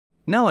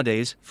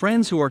Nowadays,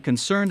 friends who are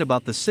concerned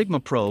about the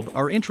SigmaProbe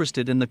are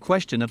interested in the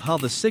question of how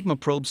the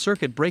SigmaProbe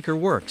circuit breaker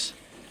works.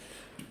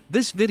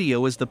 This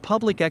video is the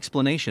public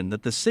explanation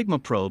that the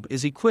SigmaProbe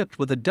is equipped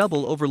with a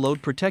double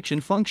overload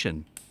protection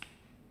function.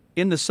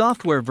 In the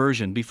software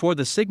version before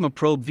the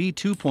SigmaProbe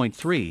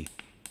v2.3,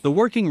 the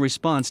working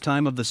response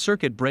time of the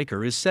circuit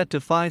breaker is set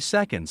to 5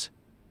 seconds.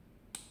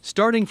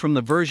 Starting from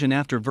the version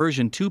after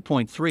version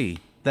 2.3,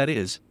 that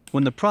is,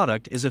 when the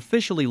product is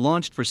officially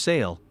launched for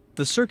sale,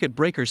 the circuit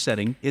breaker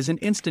setting is an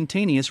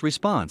instantaneous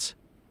response.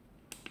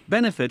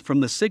 Benefit from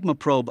the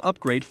SigmaProbe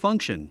upgrade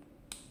function.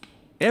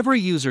 Every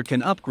user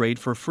can upgrade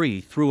for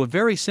free through a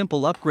very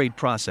simple upgrade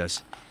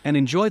process and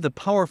enjoy the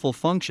powerful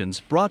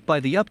functions brought by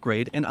the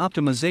upgrade and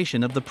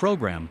optimization of the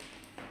program.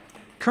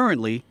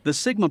 Currently, the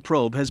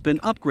SigmaProbe has been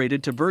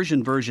upgraded to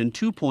version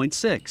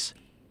 2.6.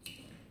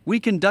 We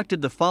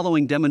conducted the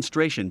following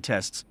demonstration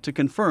tests to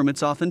confirm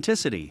its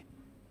authenticity.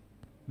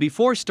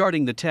 Before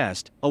starting the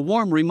test, a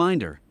warm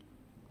reminder.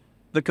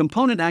 The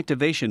component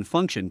activation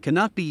function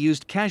cannot be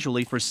used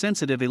casually for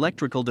sensitive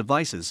electrical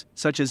devices,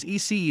 such as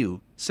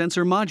ECU,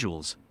 sensor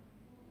modules.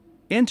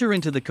 Enter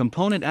into the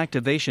component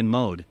activation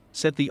mode,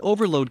 set the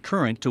overload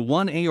current to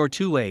 1A or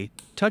 2A,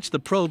 touch the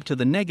probe to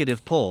the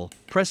negative pole,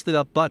 press the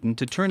up button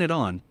to turn it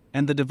on,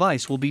 and the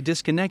device will be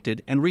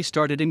disconnected and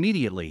restarted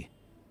immediately.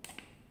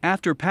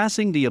 After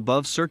passing the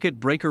above circuit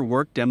breaker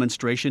work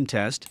demonstration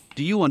test,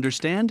 do you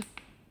understand?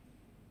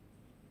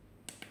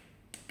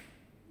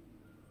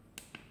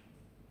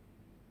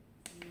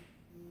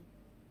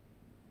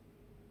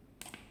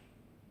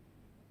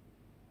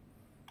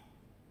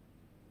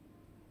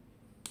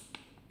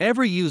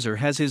 Every user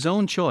has his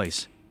own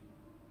choice.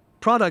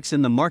 Products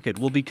in the market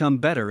will become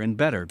better and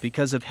better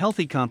because of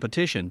healthy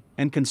competition,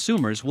 and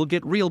consumers will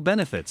get real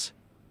benefits.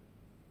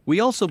 We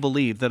also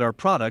believe that our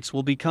products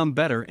will become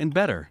better and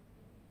better.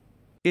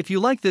 If you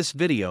like this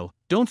video,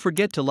 don't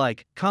forget to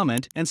like,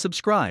 comment, and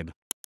subscribe.